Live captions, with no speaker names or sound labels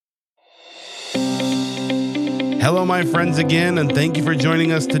Hello, my friends, again, and thank you for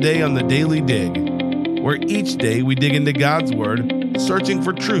joining us today on the Daily Dig, where each day we dig into God's Word, searching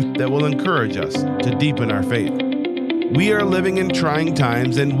for truth that will encourage us to deepen our faith. We are living in trying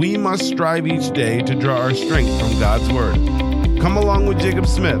times, and we must strive each day to draw our strength from God's Word. Come along with Jacob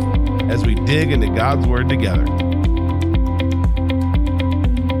Smith as we dig into God's Word together.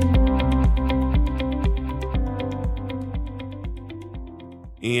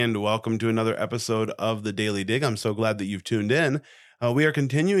 And welcome to another episode of the Daily Dig. I'm so glad that you've tuned in. We are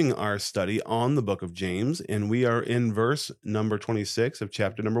continuing our study on the book of James, and we are in verse number 26 of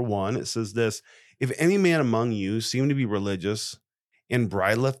chapter number 1. It says this: "If any man among you seem to be religious, and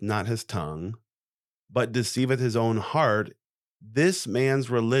bridleth not his tongue, but deceiveth his own heart, this man's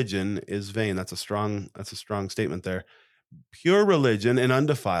religion is vain." That's a strong statement there. "Pure religion and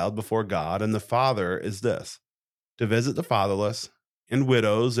undefiled before God and the Father is this: to visit the fatherless and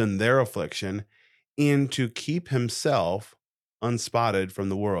widows in their affliction, and to keep himself unspotted from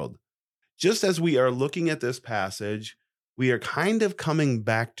the world." Just as we are looking at this passage, we are kind of coming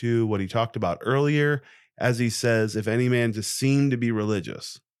back to what he talked about earlier, as he says, if any man just seem to be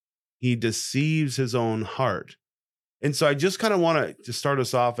religious, he deceives his own heart. And so I just kind of want to start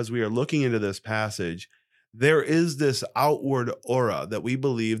us off as we are looking into this passage. There is this outward aura that we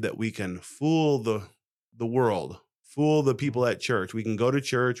believe that we can fool the world, fool the people at church. We can go to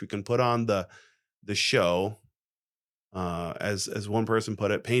church, we can put on the show, as one person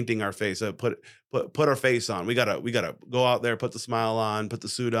put it, painting our face, put our face on. We gotta go out there, put the smile on, put the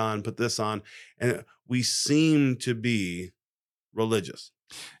suit on, put this on, and we seem to be religious.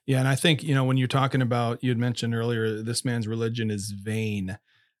 Yeah, and I think, when you're talking about, you had mentioned earlier, this man's religion is vain.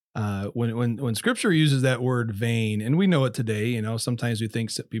 When Scripture uses that word vain, and we know it today, sometimes we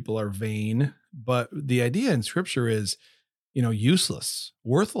think that people are vain, but the idea in Scripture is, useless,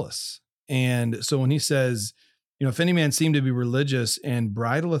 worthless. And so when he says, if any man seem to be religious and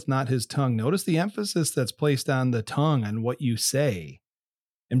bridleth not his tongue, notice the emphasis that's placed on the tongue, on what you say.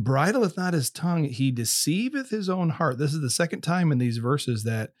 And bridleth not his tongue, he deceiveth his own heart. This is the second time in these verses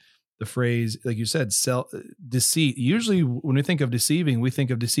that the phrase, like you said, deceit. Usually when we think of deceiving, we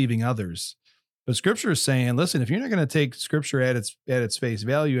think of deceiving others. But Scripture is saying, listen, if you're not going to take Scripture at its face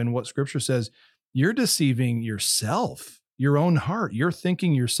value and what Scripture says, you're deceiving yourself, your own heart. You're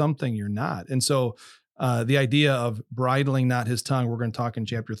thinking you're something you're not. And so the idea of bridling not his tongue, we're going to talk in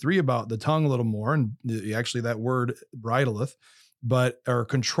chapter 3 about the tongue a little more. And actually that word bridleth, or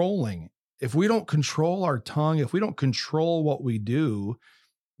controlling. If we don't control our tongue, if we don't control what we do,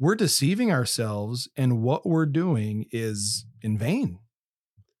 we're deceiving ourselves, and what we're doing is in vain.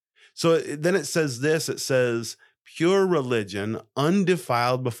 So then it says, pure religion,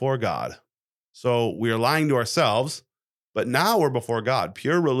 undefiled before God. So we are lying to ourselves, but now we're before God.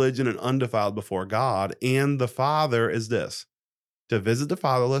 Pure religion and undefiled before God, and the Father is this: to visit the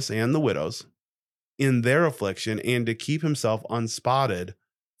fatherless and the widows in their affliction, and to keep himself unspotted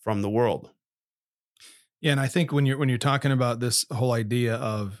from the world. Yeah, and I think when you're talking about this whole idea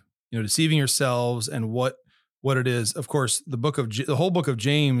of deceiving yourselves and what it is, of course, the whole book of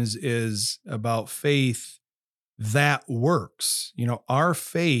James is about faith that works. Our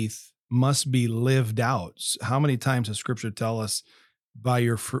faith must be lived out. How many times does Scripture tell us, by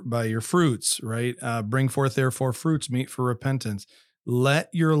your fruits, right? Bring forth therefore fruits meet for repentance. Let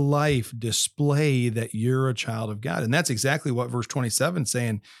your life display that you're a child of God, and that's exactly what verse 27 is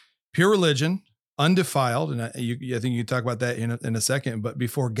saying. Pure religion, undefiled, and I think you can talk about that in a second, but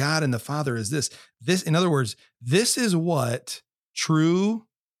before God and the Father is this, in other words, this is what true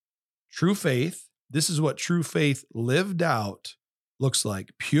faith, this is what true faith lived out looks like: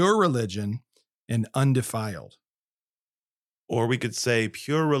 pure religion and undefiled. Or we could say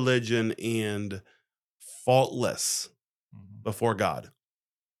pure religion and faultless before God.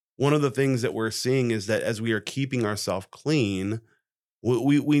 One of the things that we're seeing is that as we are keeping ourselves clean,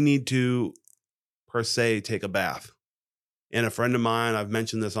 we need to, per se, take a bath. And a friend of mine, I've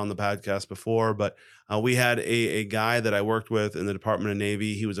mentioned this on the podcast before, but we had a guy that I worked with in the Department of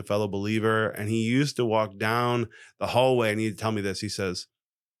Navy. He was a fellow believer, and he used to walk down the hallway, and he'd tell me this. He says,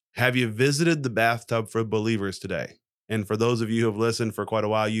 "Have you visited the bathtub for believers today?" And for those of you who have listened for quite a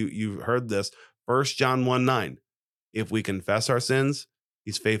while, you've heard this. 1 John 1:9, if we confess our sins,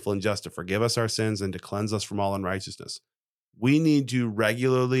 he's faithful and just to forgive us our sins and to cleanse us from all unrighteousness. We need to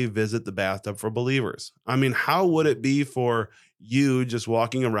regularly visit the bathtub for believers. I mean, how would it be for you just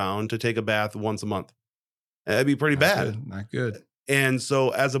walking around to take a bath once a month? That'd be pretty bad. Not good. And so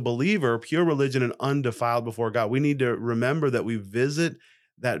as a believer, pure religion and undefiled before God, we need to remember that we visit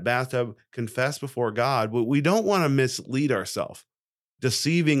that bathtub, confess before God. But we don't want to mislead ourselves,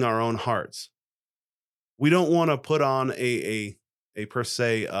 deceiving our own hearts. We don't want to put on a per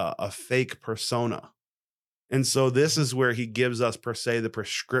se a fake persona. And so this is where he gives us per se the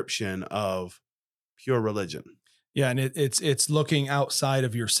prescription of pure religion. Yeah, and it's looking outside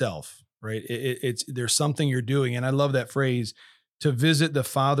of yourself, right? It's there's something you're doing, and I love that phrase, to visit the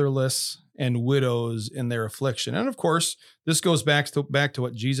fatherless and widows in their affliction. And of course, this goes back to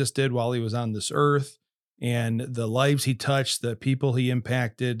what Jesus did while he was on this earth, and the lives he touched, the people he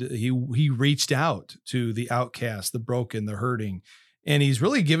impacted. He reached out to the outcast, the broken, the hurting, and he's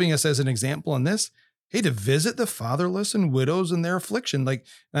really giving us as an example in this. Hey, to visit the fatherless and widows in their affliction. Like,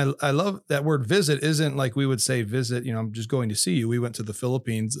 I love that word visit. Isn't like we would say visit, I'm just going to see you. We went to the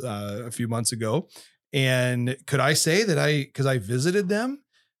Philippines a few months ago. And could I say that because I visited them?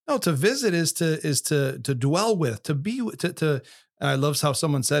 No, to visit is to dwell with, to be, to, and I love how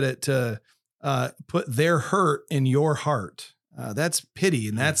someone said it, to put their hurt in your heart. That's pity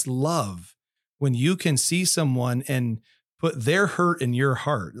and that's love. When you can see someone and put their hurt in your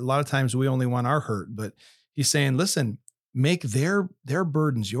heart. A lot of times we only want our hurt, but he's saying, listen, make their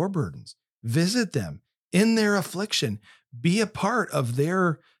burdens your burdens. Visit them in their affliction. Be a part of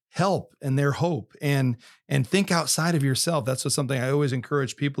their help and their hope, and think outside of yourself. That's something I always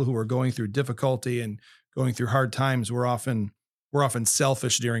encourage people who are going through difficulty and going through hard times. We're often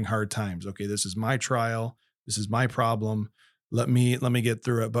selfish during hard times. Okay, this is my trial. This is my problem. Let me get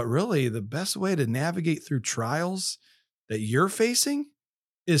through it. But really, the best way to navigate through trials that you're facing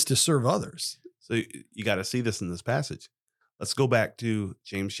is to serve others. So you got to see this in this passage. Let's go back to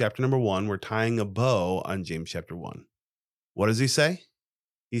James chapter number 1. We're tying a bow on James chapter 1. What does he say?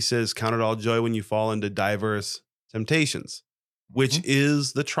 He says, count it all joy when you fall into diverse temptations, which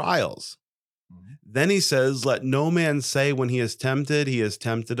is the trials. Then he says, let no man say when he is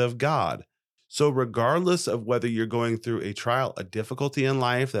tempted of God. So regardless of whether you're going through a trial, a difficulty in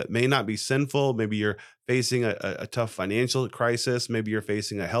life that may not be sinful, maybe you're facing a tough financial crisis, maybe you're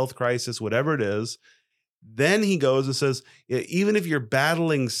facing a health crisis, whatever it is, then he goes and says, even if you're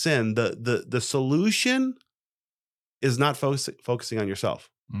battling sin, the solution is not focusing on yourself.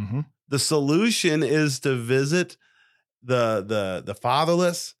 Mm-hmm. The solution is to visit the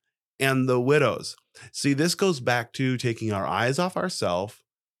fatherless and the widows. See, this goes back to taking our eyes off ourselves,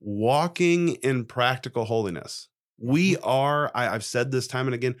 walking in practical holiness. We are, I've said this time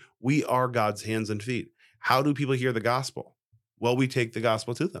and again, we are God's hands and feet. How do people hear the gospel? Well, we take the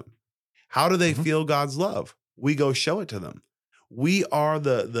gospel to them. How do they feel God's love? We go show it to them. We are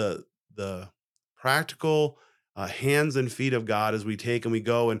the practical hands and feet of God as we take and we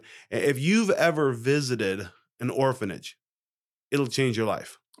go. And if you've ever visited an orphanage, it'll change your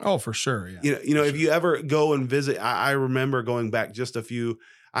life. Oh, for sure. Yeah. If you ever go and visit, I remember going back just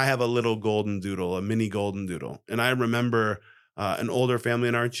I have a little golden doodle, a mini golden doodle. And I remember an older family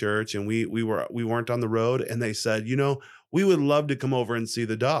in our church, and we weren't on the road, and they said, we would love to come over and see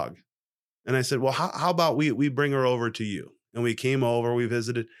the dog. And I said, well, how about we bring her over to you? And we came over, we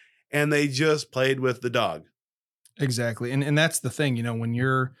visited, and they just played with the dog. Exactly. And that's the thing, when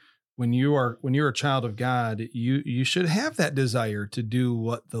you're a child of God, you should have that desire to do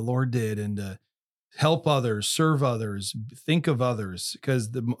what the Lord did and to help others, serve others, think of others. Because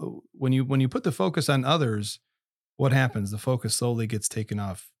when you put the focus on others, what happens? The focus slowly gets taken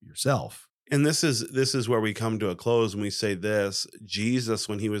off yourself. And this is where we come to a close and we say this: Jesus,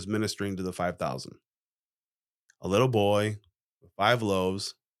 when he was ministering to the 5,000, a little boy, 5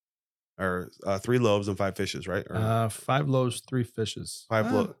 loaves, or 3 loaves and 5 fishes, right? Or 5 loaves, 3 fishes.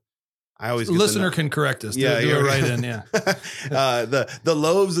 5 loaves. I always the listener can correct us. Yeah, do it right in. Yeah. The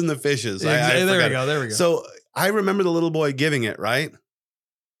loaves and the fishes. There we go. So I remember the little boy giving it, right?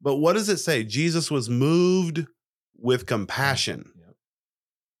 But what does it say? Jesus was moved with compassion. Yep.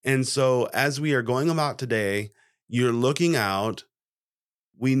 And so as we are going about today, you're looking out.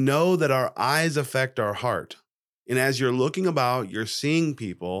 We know that our eyes affect our heart. And as you're looking about, you're seeing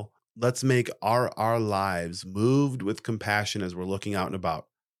people. Let's make our lives moved with compassion as we're looking out and about.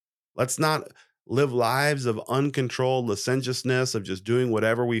 Let's not live lives of uncontrolled licentiousness, of just doing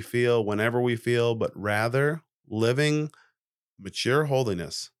whatever we feel, whenever we feel, but rather living mature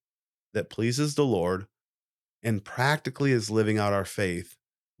holiness that pleases the Lord and practically is living out our faith,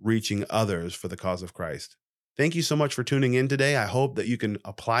 reaching others for the cause of Christ. Thank you so much for tuning in today. I hope that you can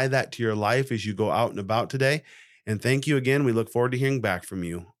apply that to your life as you go out and about today. And thank you again. We look forward to hearing back from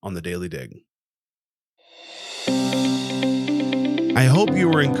you on the Daily Dig. I hope you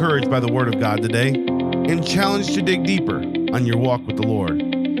were encouraged by the Word of God today and challenged to dig deeper on your walk with the Lord.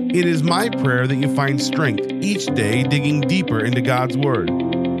 It is my prayer that you find strength each day digging deeper into God's Word.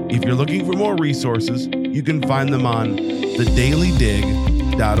 If you're looking for more resources, you can find them on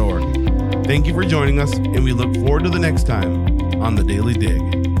thedailydig.org. Thank you for joining us, and we look forward to the next time on The Daily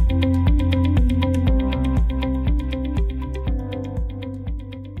Dig.